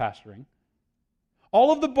Barnhouse was pastoring,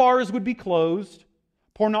 all of the bars would be closed,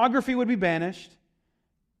 pornography would be banished,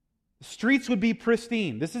 the streets would be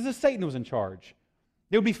pristine. This is as Satan was in charge.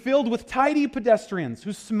 They would be filled with tidy pedestrians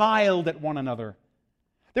who smiled at one another.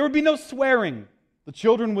 There would be no swearing. The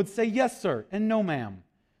children would say, yes, sir, and no, ma'am.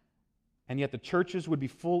 And yet the churches would be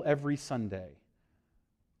full every Sunday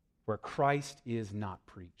where Christ is not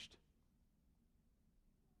preached.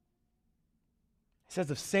 He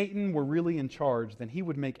says if Satan were really in charge, then he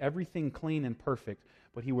would make everything clean and perfect,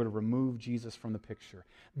 but he would remove Jesus from the picture.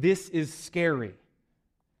 This is scary.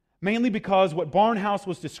 Mainly because what Barnhouse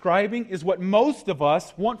was describing is what most of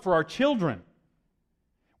us want for our children.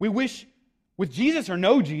 We wish, with Jesus or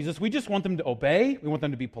no Jesus, we just want them to obey. We want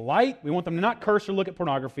them to be polite. We want them to not curse or look at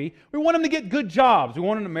pornography. We want them to get good jobs. We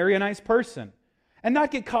want them to marry a nice person and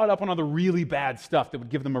not get caught up on all the really bad stuff that would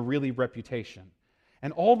give them a really reputation.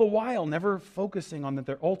 And all the while, never focusing on that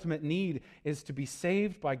their ultimate need is to be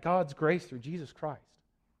saved by God's grace through Jesus Christ.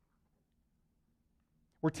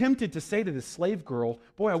 We're tempted to say to this slave girl,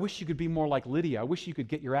 boy, I wish you could be more like Lydia. I wish you could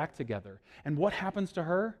get your act together. And what happens to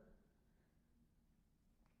her?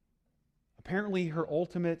 Apparently, her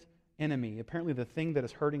ultimate enemy, apparently the thing that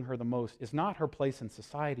is hurting her the most, is not her place in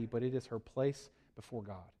society, but it is her place before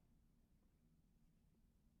God.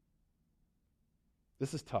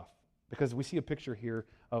 This is tough because we see a picture here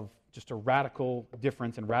of just a radical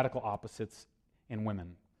difference and radical opposites in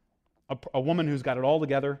women. A woman who's got it all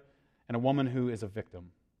together and a woman who is a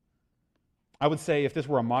victim. I would say if this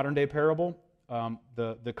were a modern day parable,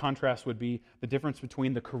 the contrast would be the difference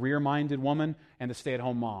between the career-minded woman and the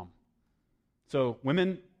stay-at-home mom. So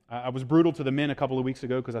women, I was brutal to the men a couple of weeks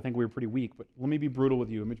ago because I think we were pretty weak, but let me be brutal with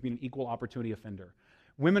you. I'm going to be an equal opportunity offender.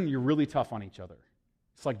 Women, you're really tough on each other.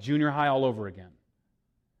 It's like junior high all over again. And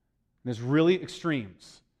there's really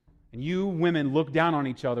extremes. And you women look down on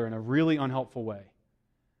each other in a really unhelpful way.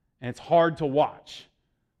 And it's hard to watch.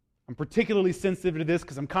 I'm particularly sensitive to this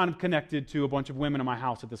because I'm kind of connected to a bunch of women in my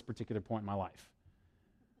house at this particular point in my life.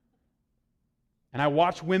 And I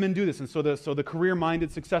watch women do this. And so the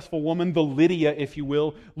career-minded, successful woman, the Lydia, if you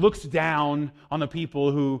will, looks down on the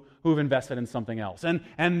people who've invested in something else. And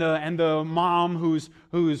the mom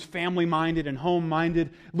who's family-minded and home-minded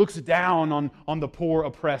looks down on the poor,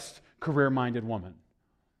 oppressed, career-minded woman.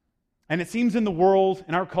 And it seems in the world,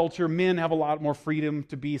 in our culture, men have a lot more freedom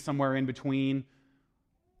to be somewhere in between.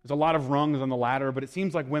 There's a lot of rungs on the ladder, but it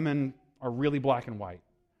seems like women are really black and white.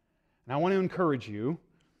 And I want to encourage you,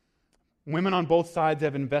 women on both sides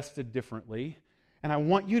have invested differently, and I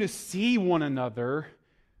want you to see one another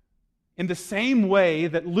in the same way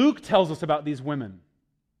that Luke tells us about these women.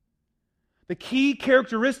 The key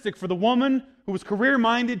characteristic for the woman who was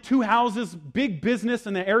career-minded, 2 houses, big business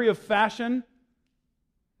in the area of fashion,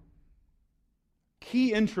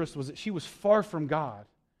 key interest was that she was far from God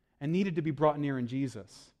and needed to be brought near in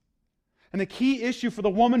Jesus. And the key issue for the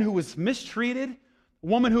woman who was mistreated, a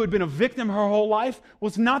woman who had been a victim her whole life,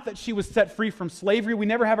 was not that she was set free from slavery. We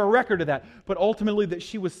never have a record of that. But ultimately that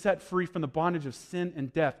she was set free from the bondage of sin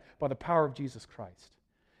and death by the power of Jesus Christ.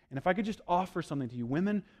 And if I could just offer something to you,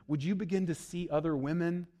 women, would you begin to see other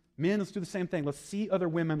women? Men, let's do the same thing. Let's see other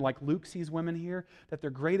women like Luke sees women here, that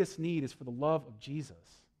their greatest need is for the love of Jesus.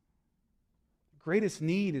 The greatest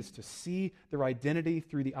need is to see their identity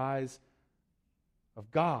through the eyes of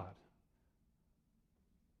God.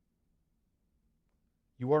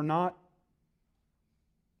 You are not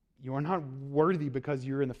worthy because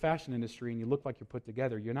you're in the fashion industry and you look like you're put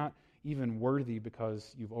together. You're not even worthy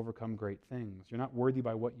because you've overcome great things. You're not worthy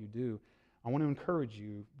by what you do. I want to encourage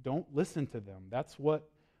you, don't listen to them.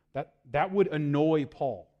 That would annoy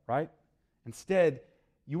Paul, right? Instead,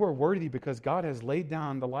 you are worthy because God has laid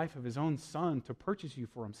down the life of His own Son to purchase you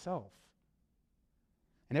for Himself.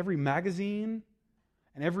 And every magazine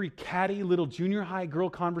and every catty little junior high girl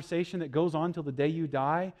conversation that goes on till the day you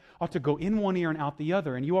die ought to go in one ear and out the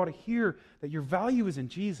other. And you ought to hear that your value is in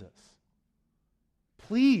Jesus.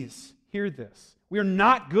 Please hear this. We are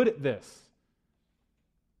not good at this.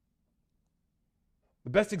 The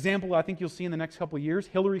best example I think you'll see in the next couple of years,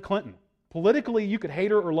 Hillary Clinton. Politically, you could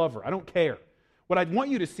hate her or love her. I don't care. What I'd want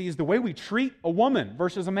you to see is the way we treat a woman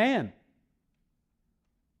versus a man.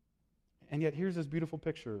 And yet here's this beautiful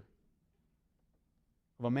picture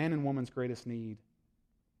of a man and woman's greatest need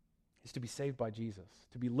is to be saved by Jesus,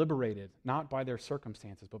 to be liberated, not by their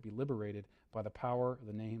circumstances, but be liberated by the power of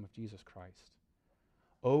the name of Jesus Christ.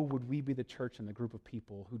 Oh, would we be the church and the group of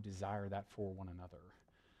people who desire that for one another.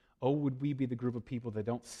 Oh, would we be the group of people that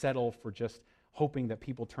don't settle for just hoping that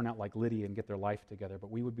people turn out like Lydia and get their life together,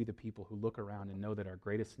 but we would be the people who look around and know that our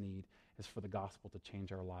greatest need is for the gospel to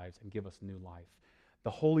change our lives and give us new life.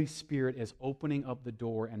 The Holy Spirit is opening up the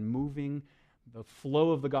door and moving the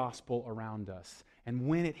flow of the gospel around us. And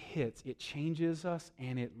when it hits, it changes us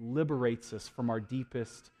and it liberates us from our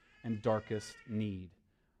deepest and darkest need.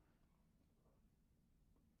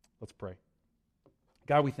 Let's pray.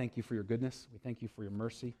 God, we thank you for your goodness. We thank you for your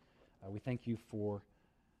mercy. We thank you for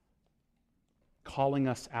calling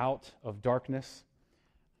us out of darkness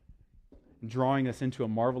and drawing us into a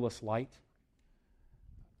marvelous light.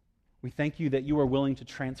 We thank you that you are willing to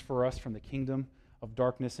transfer us from the kingdom of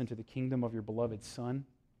darkness into the kingdom of your beloved Son.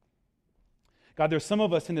 God, there's some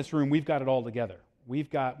of us in this room, we've got it all together. We've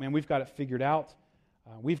got it figured out.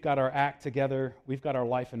 We've got our act together. We've got our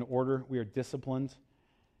life in order. We are disciplined.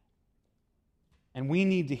 And we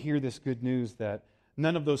need to hear this good news that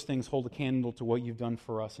none of those things hold a candle to what you've done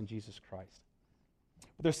for us in Jesus Christ.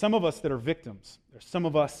 But there's some of us that are victims. There's some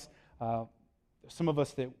of us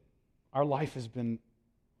that our life has been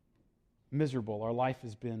miserable. Our life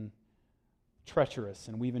has been treacherous,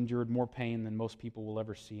 and we've endured more pain than most people will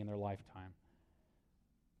ever see in their lifetime.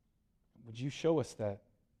 Would you show us that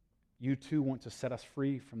you too want to set us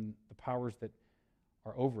free from the powers that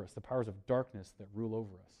are over us, the powers of darkness that rule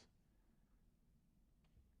over us?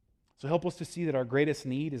 So help us to see that our greatest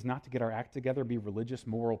need is not to get our act together, be religious,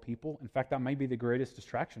 moral people. In fact, that might be the greatest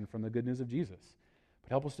distraction from the good news of Jesus. But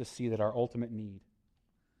help us to see that our ultimate need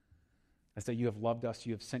is that you have loved us,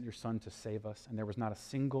 you have sent your Son to save us, and there was not a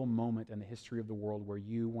single moment in the history of the world where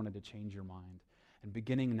you wanted to change your mind. And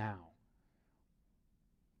beginning now,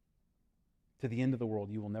 to the end of the world,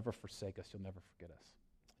 you will never forsake us, you'll never forget us.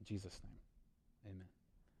 In Jesus' name, amen.